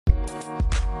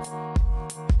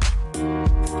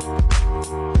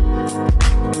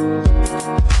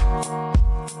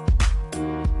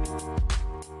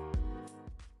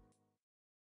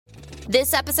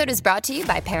This episode is brought to you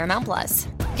by Paramount Plus.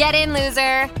 Get in,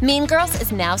 loser! Mean Girls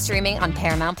is now streaming on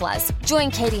Paramount Plus.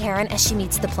 Join Katie Heron as she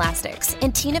meets the plastics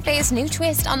in Tina Fey's new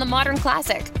twist on the modern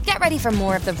classic. Get ready for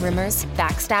more of the rumors,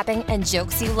 backstabbing, and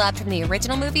jokes you loved from the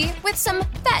original movie with some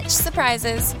fetch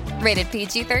surprises. Rated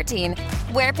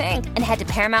PG-13. Wear pink and head to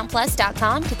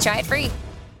ParamountPlus.com to try it free.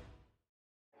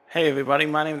 Hey everybody,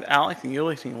 my name is Alex and you're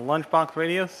listening to LunchBox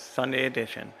Radio Sunday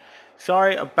Edition.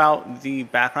 Sorry about the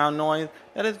background noise.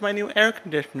 That is my new air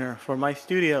conditioner for my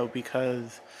studio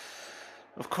because,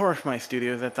 of course, my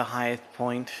studio is at the highest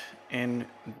point in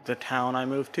the town I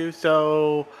moved to,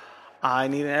 so I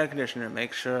need an air conditioner to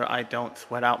make sure I don't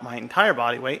sweat out my entire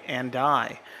body weight and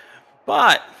die.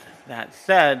 But, that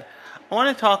said, I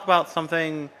want to talk about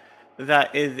something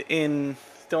that is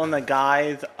still in the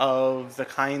guise of the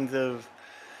kinds of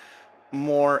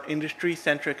more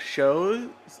industry-centric shows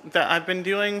that I've been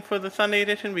doing for the Sunday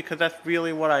edition, because that's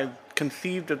really what I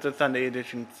conceived of the Sunday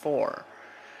edition for.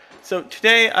 So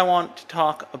today I want to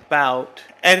talk about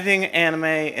editing anime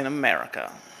in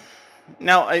America.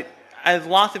 Now, as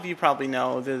lots of you probably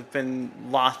know, there's been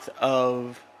lots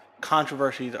of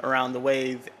controversies around the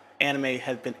ways anime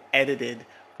has been edited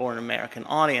for an American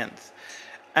audience.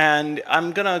 And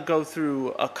I'm going to go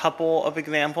through a couple of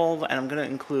examples, and I'm going to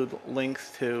include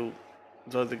links to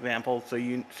those examples so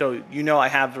you know I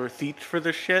have the receipts for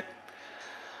this shit.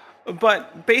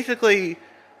 But basically,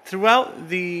 throughout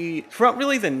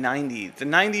really the 90s. The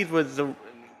 90s was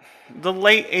the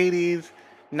late 80s,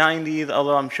 90s,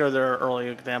 although I'm sure there are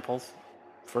earlier examples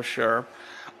for sure.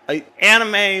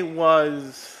 Anime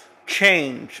was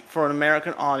changed for an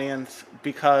American audience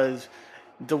because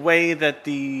the way that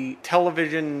the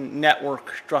television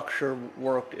network structure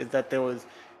worked is that there was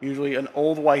usually an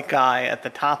old white guy at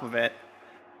the top of it,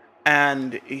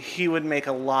 and he would make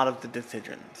a lot of the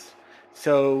decisions.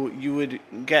 So you would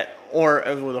get, or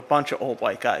it was a bunch of old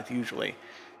white guys usually.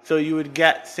 So you would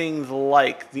get things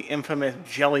like the infamous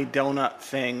jelly donut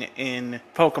thing in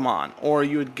Pokemon, or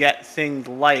you would get things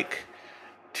like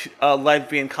a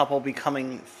lesbian couple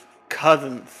becoming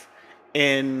cousins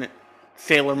in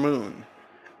Sailor Moon.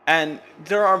 And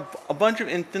there are a bunch of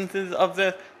instances of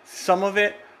this. Some of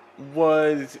it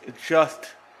was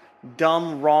just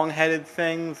dumb, wrong-headed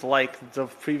things like the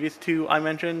previous two I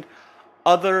mentioned.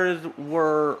 Others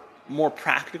were more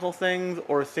practical things,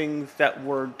 or things that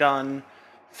were done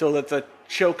so that the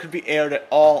show could be aired at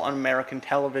all on American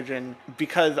television,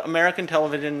 because American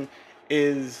television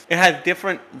has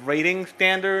different rating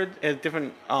standards,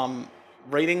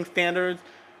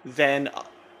 than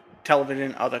television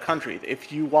in other countries.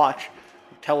 If you watch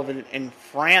television in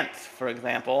France, for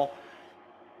example,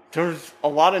 there's a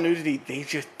lot of nudity they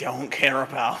just don't care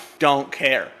about. Don't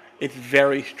care. It's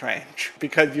very strange,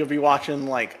 because you'll be watching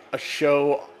like a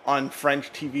show on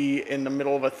French TV in the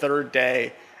middle of a third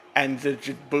day and there's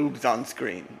just boobs on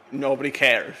screen. Nobody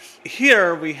cares.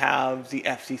 Here we have the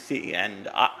FCC, and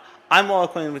I'm well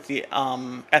acquainted with the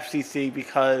FCC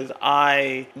because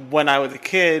when I was a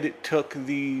kid, took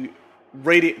the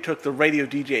radio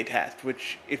DJ test,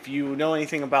 which, if you know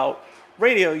anything about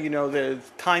radio, you know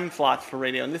there's time slots for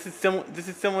radio, and this is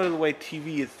similar to the way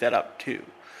TV is set up too.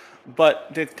 But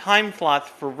there's time slots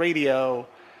for radio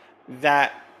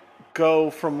that go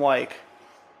from like,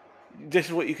 this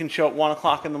is what you can show at 1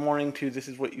 o'clock in the morning to this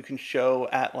is what you can show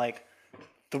at like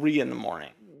 3 in the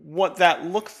morning. What that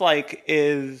looks like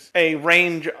is a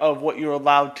range of what you're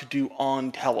allowed to do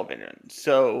on television.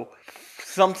 So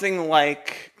something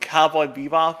like Cowboy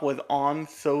Bebop was on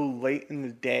so late in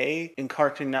the day in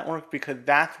Cartoon Network because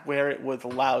that's where it was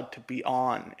allowed to be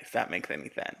on, if that makes any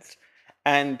sense.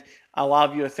 And a lot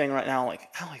of you are saying right now, like,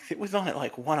 Alex, it was on at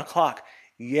like 1 o'clock.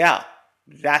 Yeah,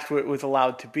 that's where it was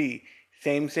allowed to be.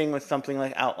 Same thing with something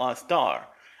like Outlaw Star.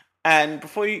 And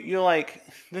before you're like,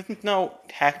 there's no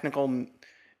technical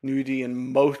nudity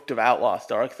in most of Outlaw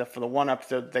Star, except for the one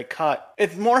episode they cut.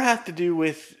 It more has to do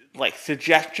with like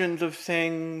suggestions of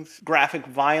things, graphic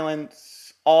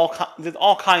violence. There's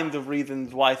all kinds of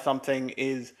reasons why something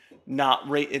is not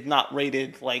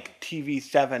rated like TV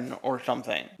 7 or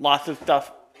something. Lots of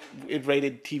stuff is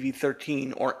rated TV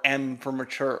 13 or M for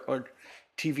mature, or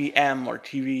TV M or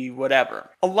TV whatever.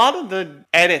 A lot of the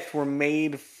edits were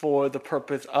made for the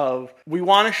purpose of, we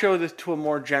want to show this to a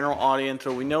more general audience,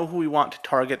 or we know who we want to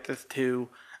target this to,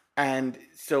 and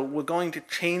so we're going to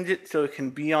change it so it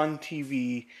can be on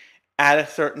TV at a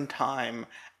certain time,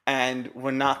 and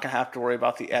we're not going to have to worry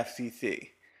about the FCC.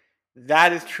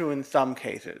 That is true in some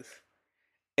cases.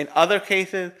 In other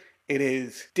cases, It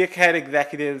is dickhead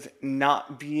executives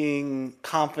not being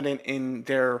confident in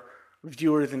their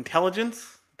viewers'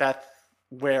 intelligence. That's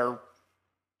where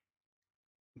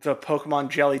the Pokemon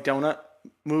Jelly Donut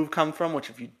move comes from, which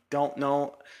if you don't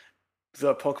know,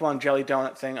 the Pokemon Jelly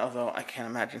Donut thing, although I can't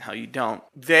imagine how you don't,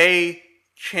 they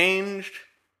changed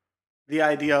the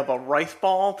idea of a rice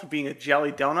ball to being a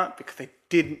jelly donut because they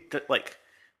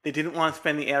didn't want to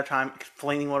spend the airtime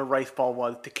explaining what a rice ball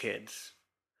was to kids.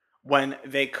 When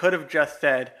they could have just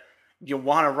said, you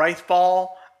want a rice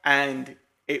ball, and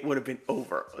it would have been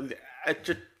over.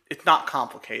 It's not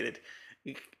complicated.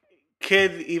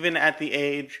 Kids, even at the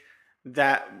age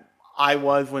that I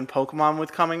was when Pokemon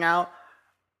was coming out,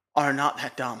 are not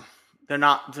that dumb. They're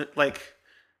not, like,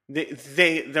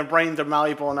 their brains are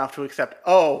malleable enough to accept,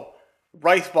 oh,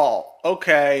 rice ball,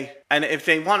 okay. And if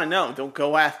they want to know, they'll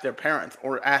go ask their parents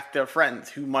or ask their friends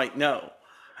who might know.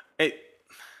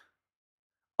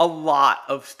 A lot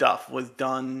of stuff was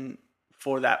done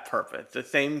for that purpose. The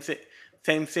same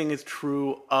thing is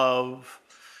true of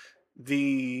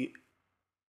the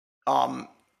I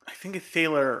think it's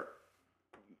Sailor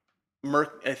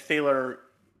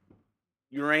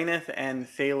Uranus and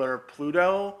Sailor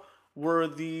Pluto were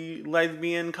the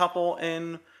lesbian couple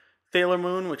in Sailor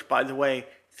Moon, which, by the way,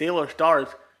 Sailor Stars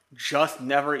just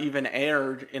never even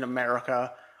aired in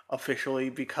America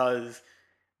officially because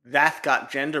that's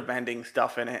got gender bending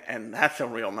stuff in it, and that's a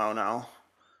real no-no.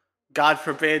 God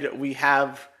forbid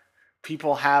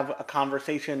people have a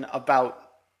conversation about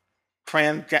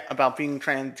being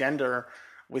transgender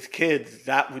with kids.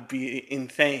 That would be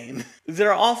insane.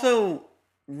 There are also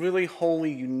really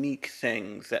wholly unique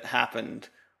things that happened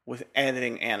with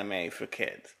editing anime for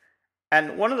kids.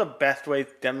 And one of the best ways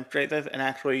to demonstrate this, and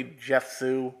actually Jeff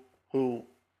Sue, who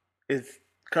is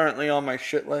currently on my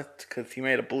shit list because he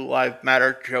made a Blue Lives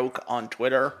Matter joke on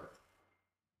Twitter,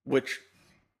 which,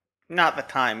 not the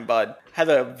time, bud, has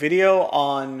a video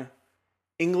on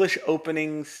English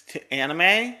openings to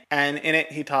anime, and in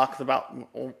it he talks about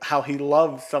how he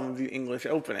loves some of the English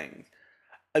openings.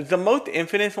 The most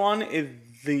infamous one is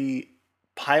the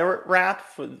pirate rap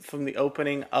from the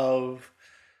opening of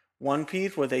One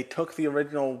Piece, where they took the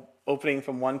original opening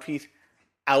from One Piece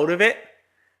out of it,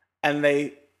 and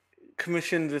they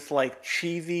commissioned this like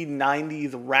cheesy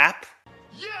 90s rap.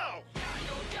 Yo!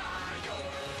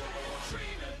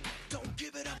 Don't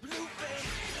give it up, Luffy.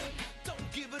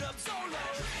 Don't give it up, Zolo.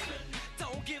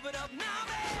 Don't give it up,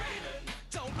 Nami.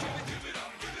 Don't give it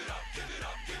up, give it up, give it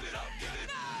up, give it up, give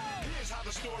it up. Here's how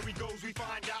the story goes. We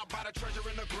find out about a treasure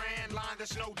in the Grand Line.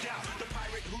 There's no doubt. The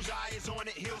pirate whose eye is on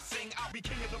it, he'll sing. I'll be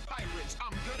king of the pirates.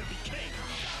 I'm gonna be king.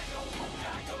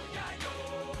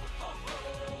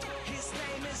 His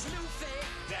name is Luffy.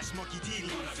 That's Monkey D.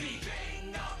 Luffy.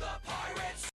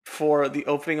 For the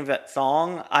opening of that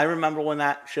song, I remember when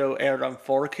that show aired on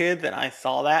 4Kids, and I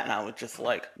saw that, and I was just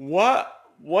like, what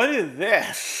is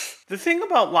this? The thing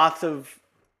about lots of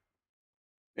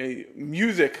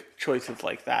music choices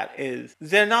like that is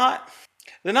they're not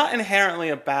inherently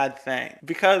a bad thing.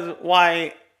 Because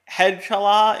why Head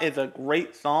Chala is a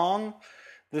great song,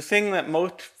 the thing that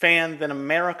most fans in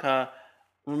America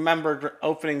remember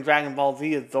opening Dragon Ball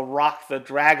Z is the Rock the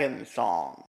Dragon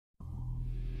song.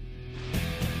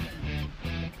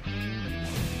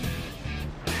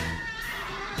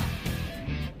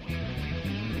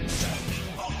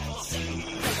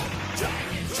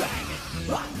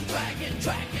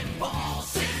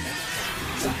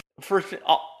 First,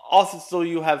 also, so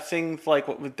you have things like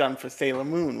what was done for Sailor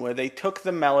Moon, where they took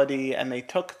the melody and they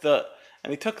took the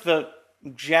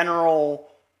general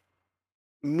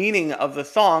meaning of the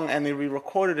song and they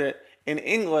re-recorded it in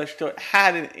English, so it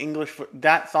had an English.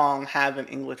 That song has an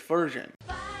English version.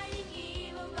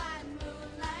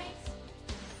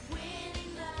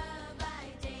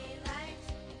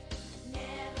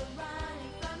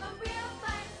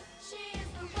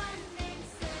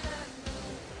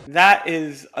 That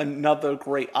is another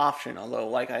great option, although,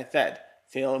 like I said,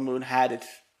 Sailor Moon had its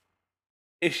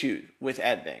issues with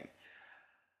editing.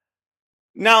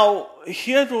 Now,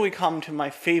 here's where we come to my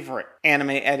favorite anime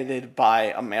edited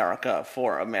by America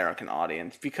for American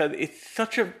audience, because it's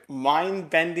such a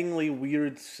mind-bendingly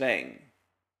weird thing.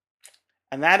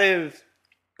 And that is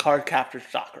Cardcaptor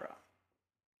Sakura.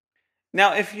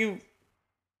 Now, if you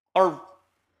are,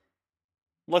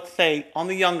 let's say, on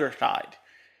the younger side,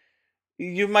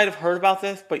 you might have heard about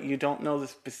this, but you don't know the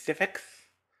specifics.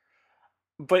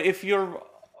 But if you're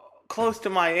close to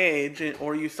my age,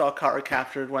 or you saw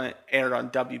Cardcaptor when it aired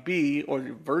on WB, or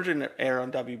the version that aired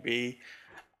on WB,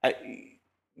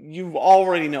 you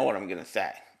already know what I'm going to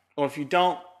say. Or if you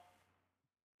don't,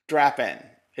 strap in.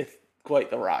 It's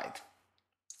quite the ride.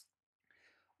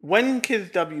 when Kids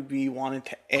WB wanted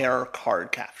to air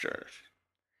card captures,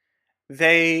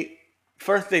 they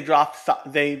kind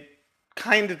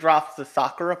of dropped the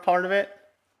Sakura part of it,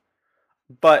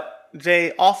 but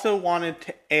they also wanted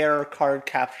to air card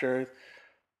captures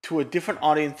to a different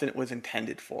audience than it was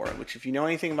intended for, which, if you know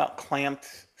anything about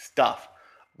Clamp's stuff,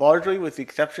 largely with the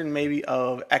exception maybe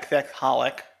of XX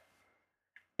Holic,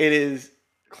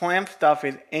 Clamp stuff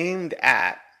is aimed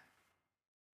at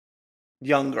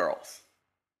young girls.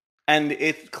 And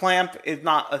Clamp is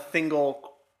not a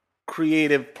single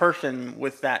creative person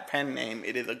with that pen name.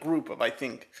 It is a group of, I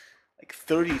think, like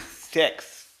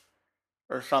 36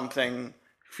 or something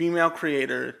female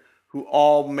creators who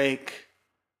all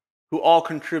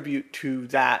contribute to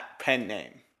that pen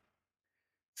name.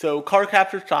 So Card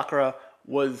Capture Sakura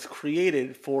was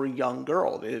created for young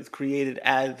girls. It is created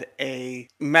as a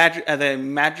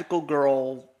magical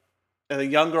girl, as a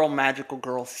young girl magical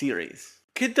girl series.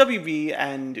 Kid WB,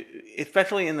 and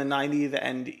especially in the 90s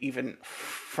and even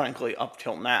frankly up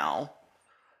till now,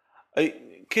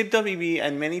 Kid WB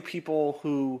and many people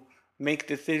who make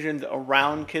decisions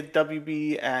around Kid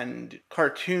WB and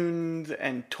cartoons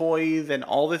and toys and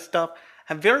all this stuff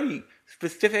have very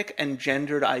specific and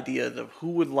gendered ideas of who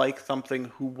would like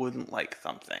something, who wouldn't like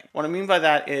something. What I mean by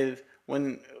that is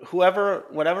when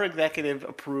whatever executive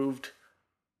approved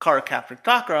Card Capture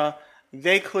Sakura,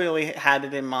 they clearly had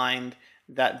it in mind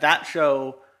that that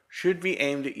show should be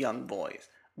aimed at young boys.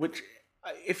 Which,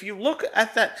 if you look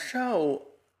at that show,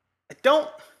 I don't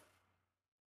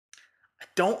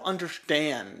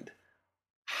understand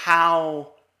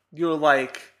how you're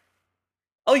like,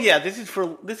 oh yeah, this is for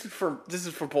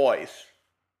boys.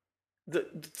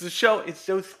 The show is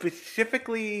so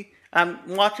specifically. I'm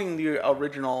watching the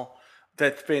original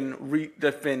that's been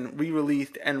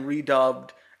re-released and redubbed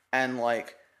and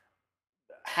like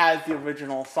has the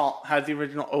original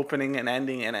opening and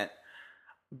ending in it,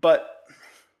 but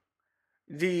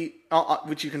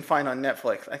which you can find on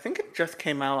Netflix. I think it just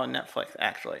came out on Netflix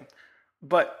actually,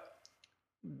 but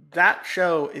that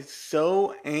show is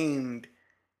so aimed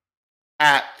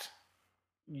at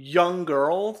young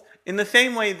girls in the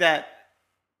same way that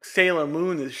Sailor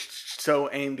Moon is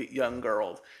so aimed at young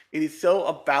girls. It is so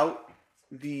about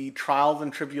the trials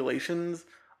and tribulations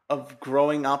of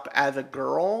growing up as a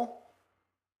girl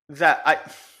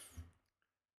that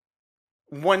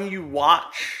when you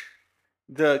watch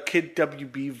the Kid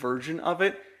WB version of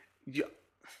it,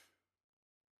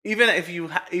 even if you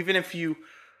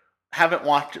haven't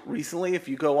watched it recently, if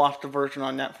you go watch the version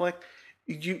on Netflix,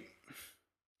 you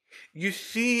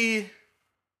see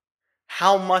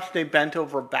how much they bent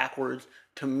over backwards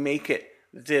to make it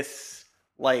this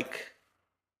like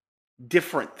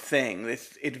different thing,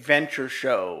 this adventure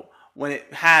show, when it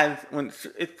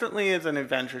certainly is an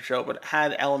adventure show, but it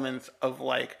had elements of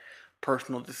like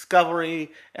personal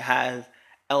discovery. It has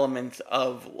elements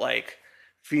of like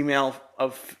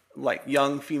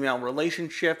young female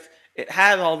relationships. It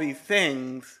has all these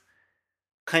things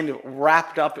kind of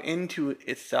wrapped up into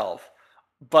itself.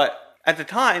 But at the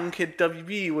time, Kid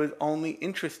WB was only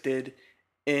interested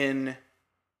in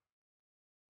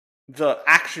the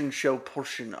action show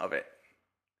portion of it.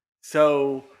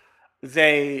 So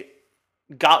they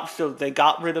got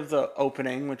rid of the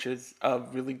opening, which is a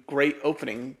really great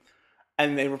opening,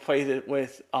 and they replaced it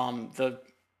with the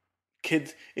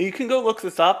kids. You can go look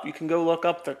this up. You can go look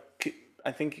up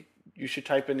I think you should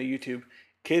type into YouTube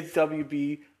Kids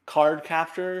WB card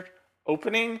capture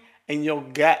opening, and you'll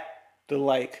get the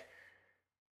like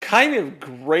kind of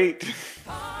great.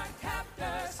 Card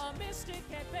captors, a mystic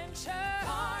adventure.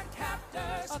 Card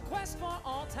captors, a quest for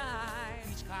all time.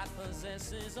 Each card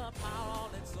possesses a power on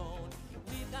its own.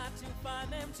 We've got to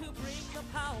find them to bring the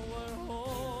power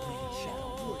home.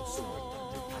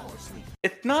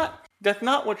 That's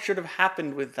not what should have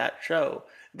happened with that show.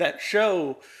 That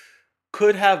show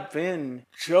could have been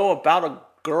a show about a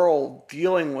girl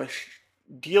dealing with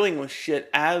shit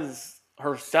as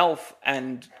herself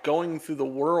and going through the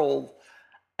world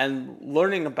and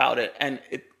learning about it, and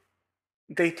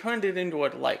they turned it into a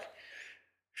like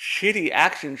shitty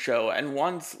action show, and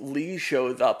once Lee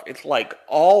shows up, it's like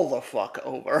all the fuck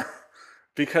over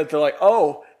because they're like,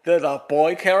 oh, there's a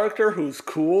boy character who's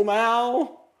cool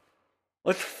now,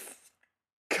 let's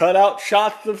cut out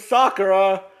shots of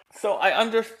Sakura. So I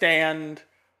understand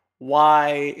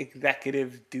why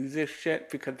executives do this shit,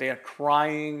 because they are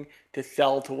trying to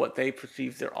sell to what they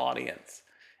perceive their audience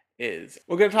is.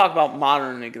 We're going to talk about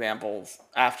modern examples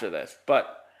after this,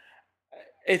 but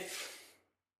it's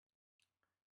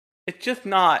just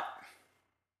not.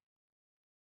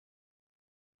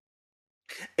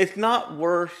 It's not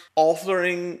worth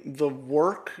altering the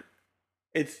work.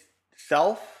 It's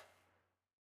itself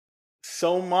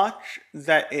so much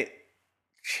that it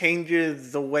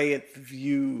changes the way it's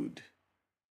viewed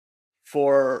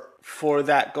for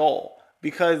that goal.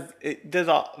 Because there's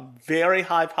a very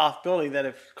high possibility that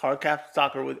if Cardcaptor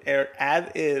Soccer was aired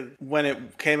as is when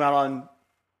it came out on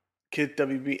Kids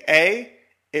WBA,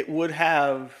 it would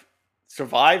have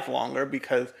survived longer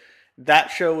because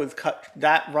that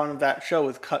run of that show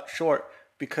was cut short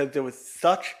because there was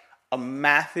such a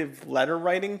massive letter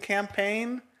writing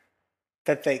campaign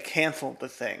that they canceled the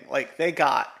thing. Like, they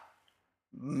got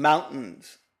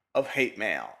mountains of hate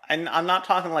mail. And I'm not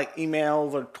talking like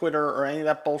emails or Twitter or any of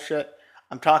that bullshit.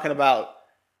 I'm talking about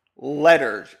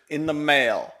letters in the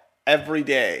mail every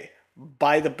day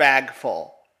by the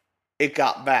bagful. It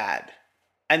got bad.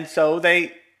 And so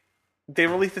they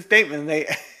released a statement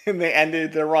and they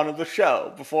ended their run of the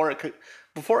show before it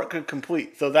could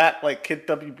complete. So that like Kid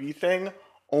WB thing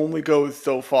only goes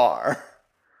so far.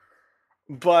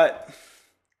 But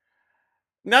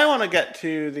now I want to get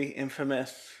to the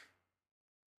infamous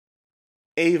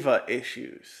Ava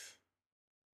issues.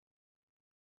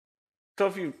 So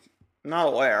if you're not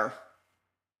aware,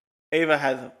 Ava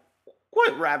has a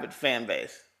quite rabid fan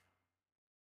base.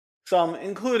 Some,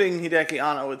 including Hideki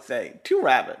Anno, would say too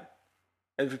rabid,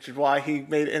 which is why he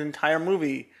made an entire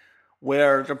movie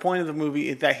where the point of the movie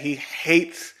is that he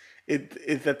hates it,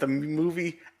 is that the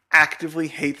movie actively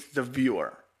hates the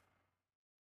viewer.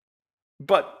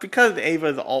 But because the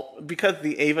Ava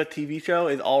TV show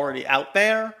is already out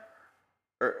there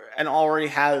and already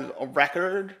has a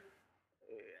record,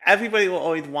 everybody will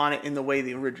always want it in the way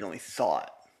they originally saw it.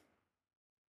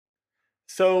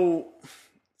 So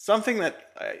something that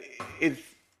is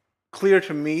clear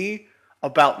to me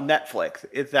about Netflix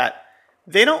is that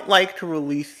they don't like to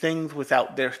release things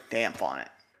without their stamp on it.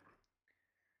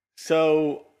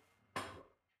 So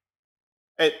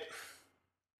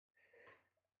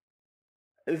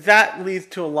that leads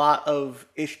to a lot of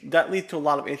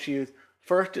issues.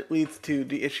 First, it leads to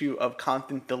the issue of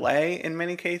constant delay in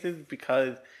many cases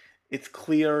because it's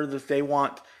clear that they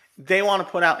want to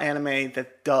put out anime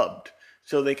that's dubbed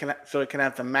so it can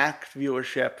have the max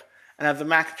viewership and have the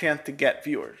max chance to get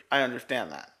viewers. I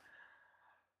understand that.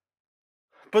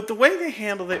 But the way they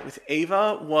handled it with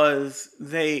Ava was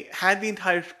they had the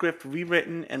entire script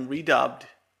rewritten and redubbed.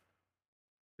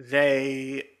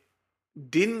 They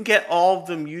didn't get all of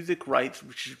the music rights,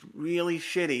 which is really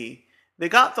shitty. They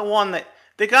got the one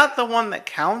that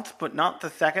counts, but not the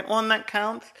second one that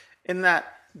counts, in that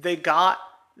they got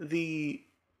the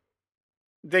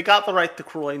right to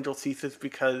Cruel Angel Thesis,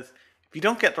 because if you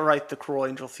don't get the right to Cruel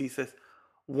Angel Thesis,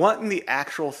 what in the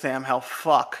actual Sam hell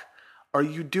fuck are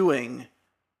you doing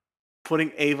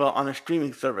putting Ava on a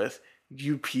streaming service,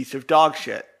 you piece of dog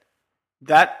shit?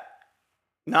 That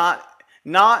not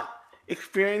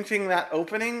experiencing that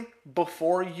opening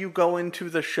before you go into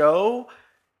the show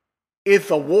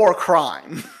is a war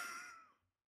crime.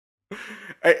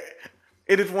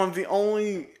 It is one of the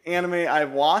only anime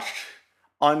I've watched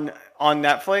on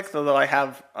Netflix, although I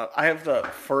have the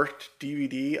first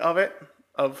DVD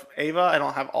of Ava. I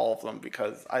don't have all of them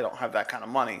because I don't have that kind of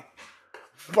money.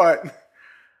 But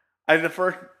I have the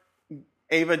first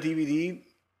Ava DVD,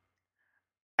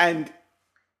 and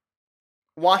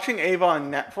watching Ava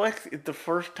on Netflix is the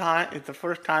first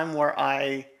time where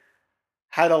I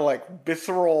had a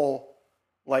visceral,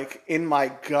 in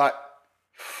my gut,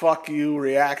 fuck you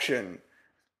reaction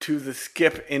to the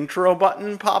skip intro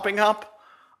button popping up.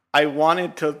 I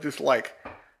wanted to just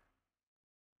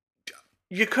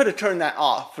you could have turned that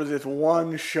off for this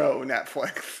one show,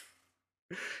 Netflix.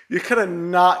 You could have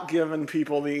not given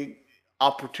people the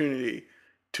opportunity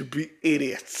to be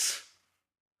idiots.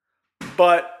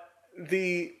 But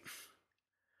the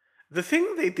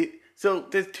thing they did, so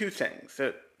there's two things.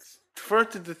 So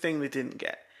first is the thing they didn't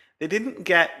get. They didn't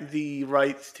get the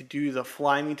rights to do the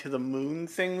Fly Me to the Moon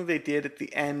thing they did at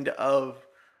the end of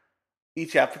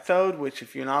each episode, which,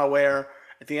 if you're not aware,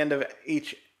 at the end of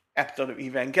each episode of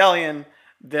Evangelion,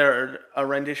 there's a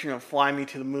rendition of Fly Me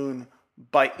to the Moon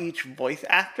by each voice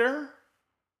actor.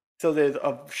 So there's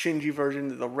a Shinji version,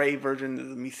 there's a Rei version,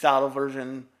 there's a Misato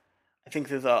version. I think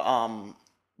there's a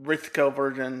Ritsuko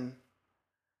version.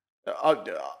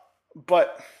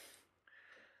 But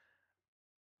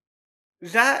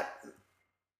that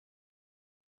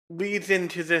leads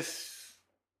into this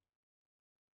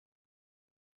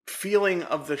feeling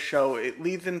of the show. It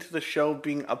leads into the show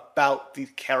being about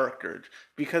these characters,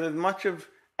 because as much as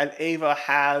Ava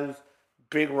has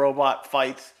big robot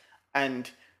fights and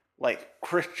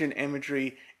Christian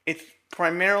imagery, it's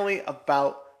primarily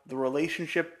about the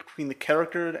relationship between the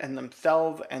characters and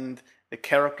themselves and the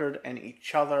characters and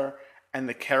each other, and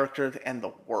the characters and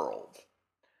the world.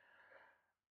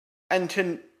 And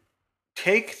to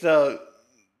take those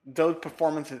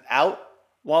performances out,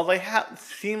 while they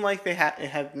seem like it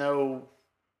has no,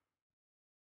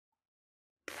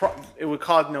 it would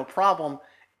cause no problem,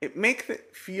 it makes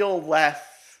it feel less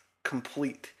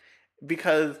complete,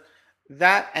 because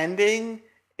that ending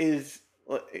it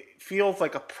feels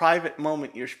like a private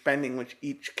moment you're spending with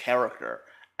each character,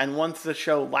 and once the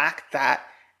show lacks that,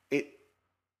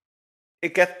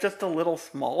 it gets just a little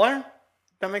smaller.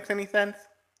 If that makes any sense.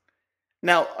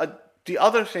 Now, the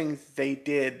other things they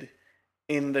did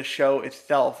in the show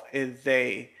itself is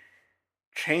they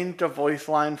changed the voice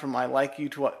line from "I like you"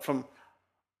 to from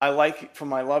 "I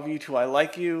love you" to "I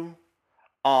like you."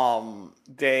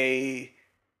 They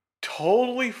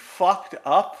totally fucked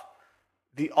up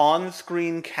the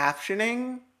on-screen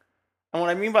captioning. And what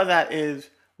I mean by that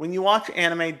is, when you watch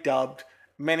anime dubbed,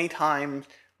 many times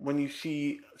when you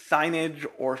see signage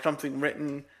or something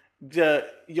written,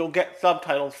 you'll get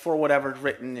subtitles for whatever's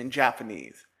written in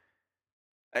Japanese.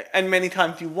 And many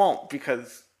times you won't,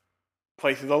 because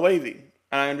places are lazy.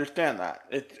 And I understand that.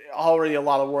 It's already a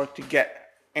lot of work to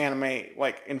get anime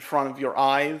like in front of your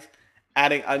eyes.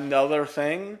 Adding another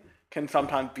thing can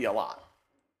sometimes be a lot.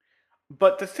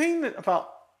 But the thing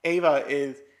about Ava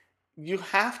is, you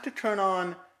have to turn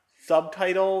on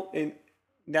subtitle in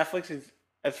Netflix.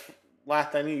 As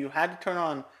last I knew, you had to turn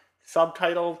on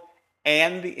subtitles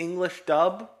and the English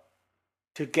dub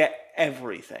to get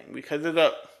everything, because there's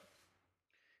a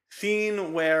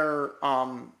scene where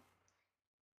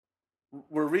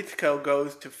Ritsuko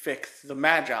goes to fix the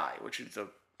Magi, which is a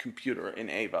computer in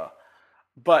Ava,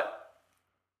 but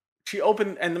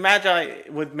and the Magi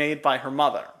was made by her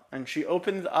mother, and she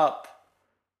opens up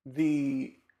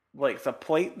the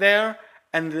plate there,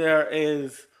 and there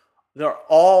are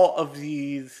all of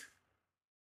these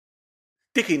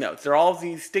sticky notes. There are all of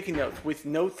these sticky notes with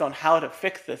notes on how to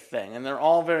fix this thing, and they're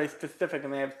all very specific,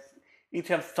 and they each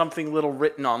have something little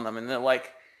written on them, and they're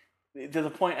like, to the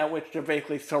point at which they're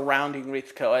basically surrounding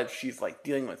Ritsuko as she's like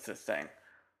dealing with this thing.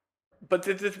 But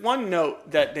there's this one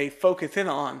note that they focus in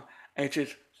on, and it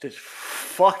just says,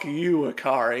 "Fuck you,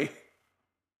 Akari."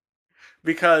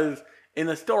 Because in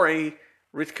the story,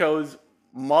 Ritsuko's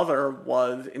mother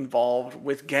was involved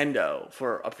with Gendo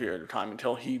for a period of time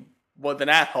until he was an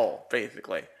asshole,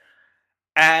 basically.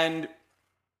 And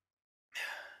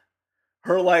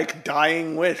her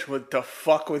dying wish was to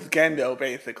fuck with Gendo,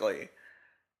 basically.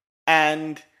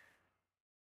 And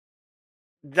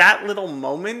that little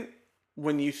moment,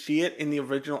 when you see it in the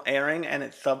original airing and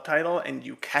it's subtitled and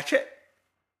you catch it,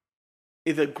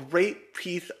 is a great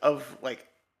piece of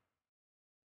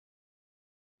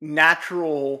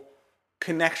natural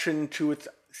connection to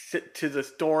the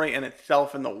story and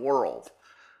itself and the world.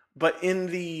 But in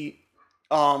the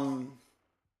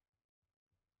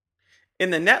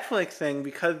Netflix thing,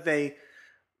 because they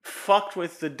fucked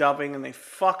with the dubbing and they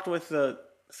fucked with the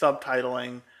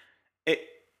subtitling,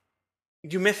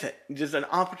 you miss it. There's an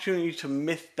opportunity to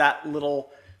miss that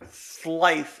little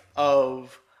slice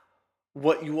of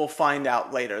what you will find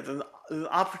out later. There's an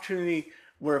opportunity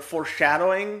where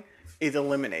foreshadowing is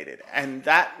eliminated, and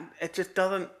that it just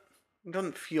doesn't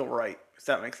feel right, if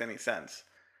that makes any sense.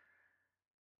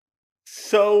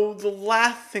 So the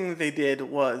last thing they did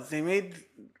was they made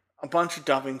a bunch of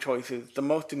dubbing choices, the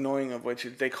most annoying of which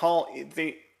is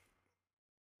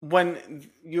when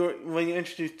you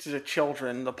introduce to the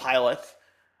children, the pilots,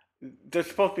 they're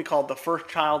supposed to be called the first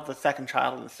child, the second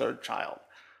child, and the third child.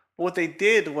 But what they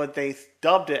did was they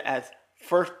dubbed it as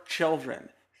first children,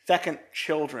 second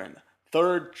children,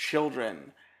 third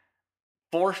children,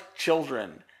 fourth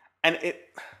children, and it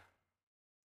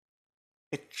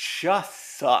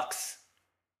just sucks.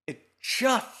 It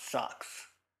just sucks.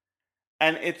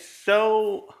 And it's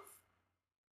so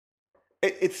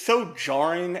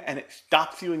jarring, and it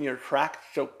stops you in your tracks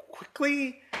so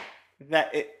quickly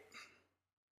that it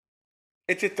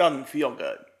just doesn't feel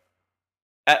good.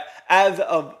 As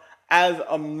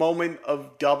a moment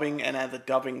of dubbing and as a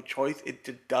dubbing choice, it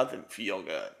just doesn't feel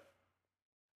good.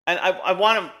 And I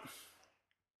want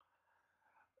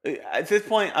to, at this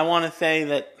point, I want to say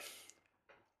that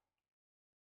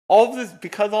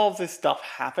because all of this stuff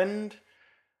happened,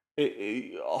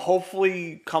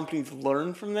 hopefully companies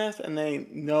learn from this and they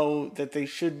know that they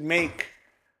should make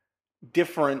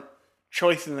different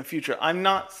choices in the future. I'm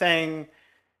not saying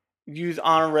use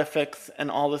honorifics and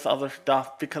all this other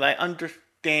stuff, because I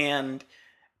understand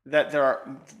that there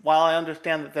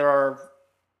are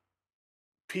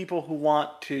people who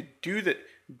want to do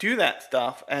that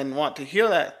stuff and want to hear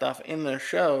that stuff in their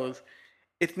shows.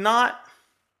 It's not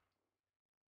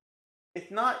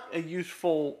a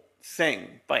useful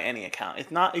thing by any account.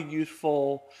 It's not a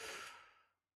useful.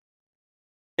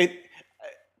 It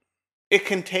it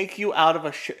can take you out of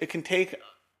a show. It can take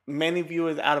many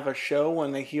viewers out of a show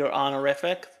when they hear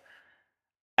honorifics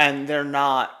and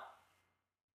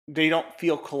they don't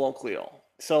feel colloquial.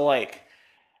 So like,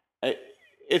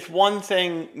 it's one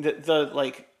thing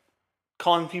that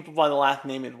calling people by the last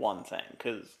name is one thing,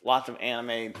 because lots of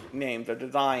anime names are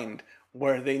designed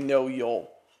where they know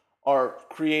are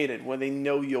created where they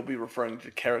know you'll be referring to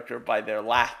the character by their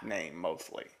last name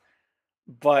mostly.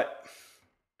 But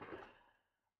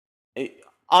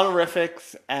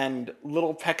honorifics and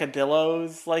little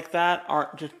peccadillos like that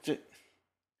aren't just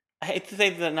I hate to say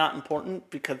that they're not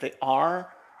important because they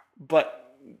are,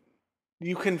 but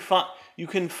you can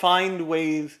find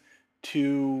ways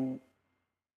to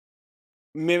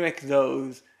mimic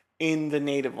those in the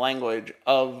native language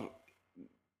of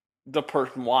the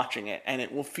person watching it, and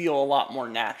it will feel a lot more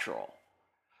natural.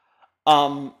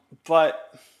 But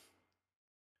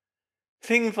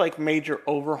things like major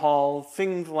overhauls,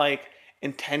 things like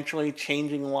intentionally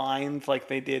changing lines, like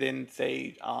they did in,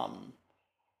 say,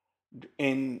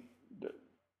 in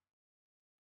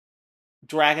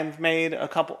Dragon's Maid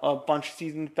a bunch of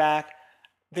seasons back,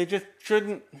 they just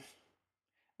shouldn't.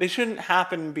 They shouldn't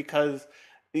happen because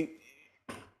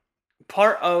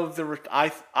part of the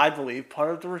I believe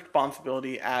part of the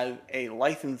responsibility as a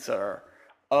licensor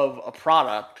of a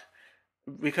product,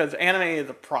 because anime is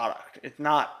a product. It's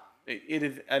not. It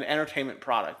is an entertainment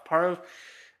product. Part of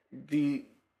the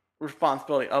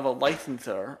responsibility of a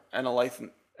licensor and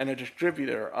a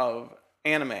distributor of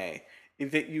anime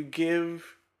is that you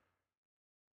give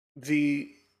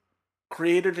the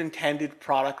creator's intended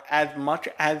product as much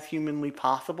as humanly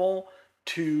possible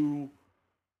to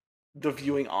the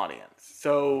viewing audience.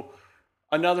 So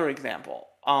another example,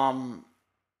 and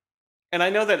I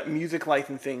know that music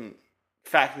licensing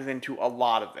factors into a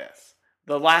lot of this.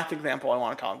 The last example I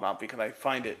want to talk about, because I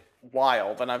find it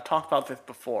wild, and I've talked about this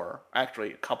before,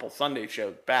 actually a couple Sunday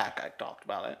shows back I talked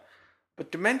about it,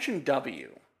 but Dimension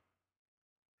W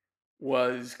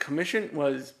was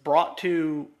brought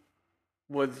to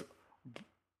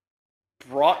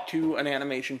an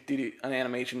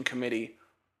animation committee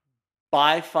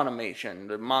by Funimation.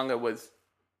 The manga was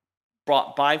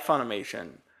brought by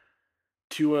Funimation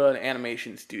to an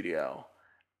animation studio,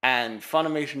 and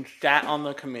Funimation sat on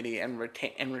the committee and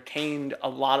retained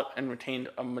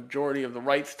a majority of the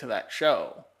rights to that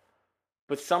show.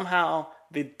 But somehow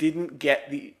they did not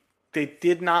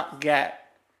get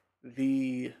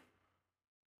the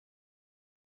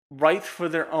rights for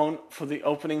the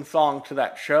opening song to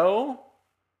that show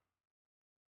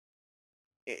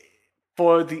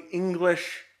for the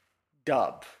English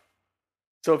dub.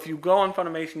 So if you go on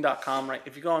Funimation.com,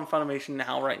 if you go on Funimation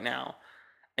now, right now,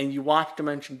 and you watch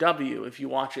Dimension W, if you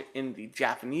watch it in the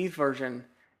Japanese version,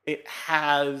 it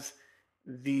has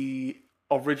the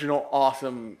original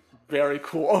awesome, very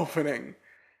cool opening.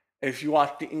 If you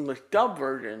watch the English dub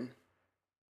version,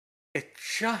 it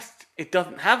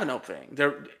doesn't have an opening.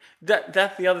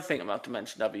 That's the other thing about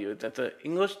Dimension W, is that the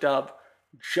English dub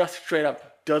just straight up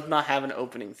does not have an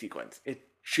opening sequence. It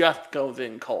just goes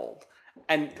in cold.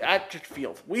 And that just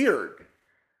feels weird.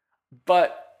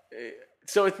 But,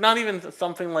 so it's not even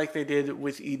something like they did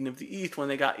with Eden of the East when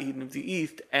they got Eden of the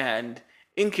East, and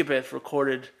Incubus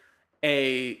recorded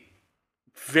a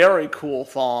very cool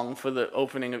song for the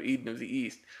opening of Eden of the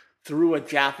East through a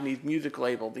Japanese music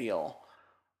label deal.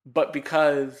 But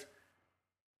because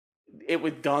it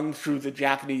was done through the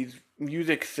Japanese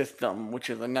music system, which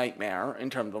is a nightmare in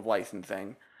terms of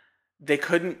licensing,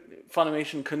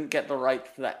 Funimation couldn't get the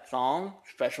rights to that song,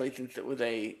 especially since it was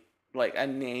a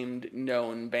named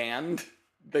known band.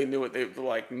 They knew it. They were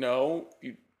like, no,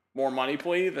 more money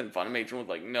please. And Funimation was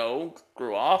like, no,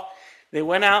 screw off. They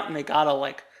went out and they got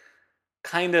a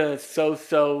kind of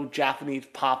so-so Japanese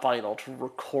pop idol to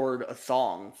record a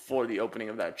song for the opening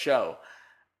of that show.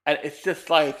 And it's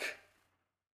just like,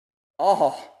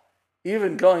 oh,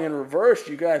 even going in reverse,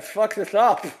 you guys fucked this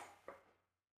up.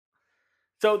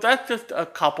 So that's just a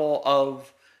couple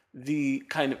of the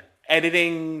kind of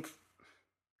editing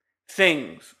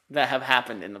things that have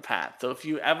happened in the past. So if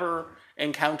you ever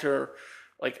encounter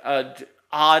a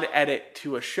odd edit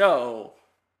to a show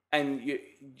and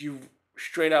you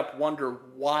straight up wonder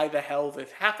why the hell this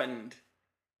happened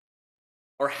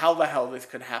or how the hell this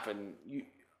could happen,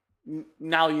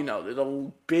 now you know. There's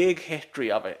a big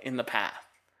history of it in the past.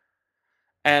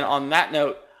 And on that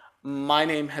note, my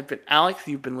name has been Alex.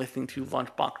 You've been listening to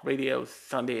LunchBox Radio's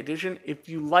Sunday edition. If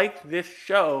you like this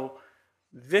show,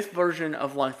 this version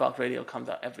of LunchBox Radio comes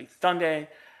out every Sunday.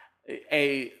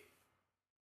 A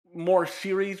more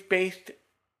series-based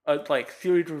like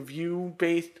series review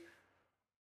based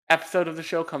episode of the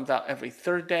show comes out every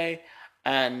Thursday,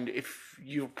 and if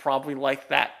you probably like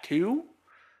that too,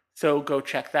 so go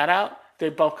check that out. They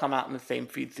both come out in the same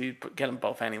feed, so you get them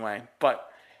both anyway. But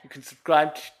you can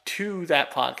subscribe to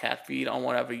that podcast feed on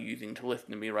whatever you're using to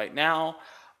listen to me right now.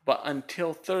 But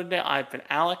until Thursday, I've been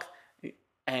Alex,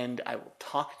 and I will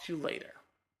talk to you later.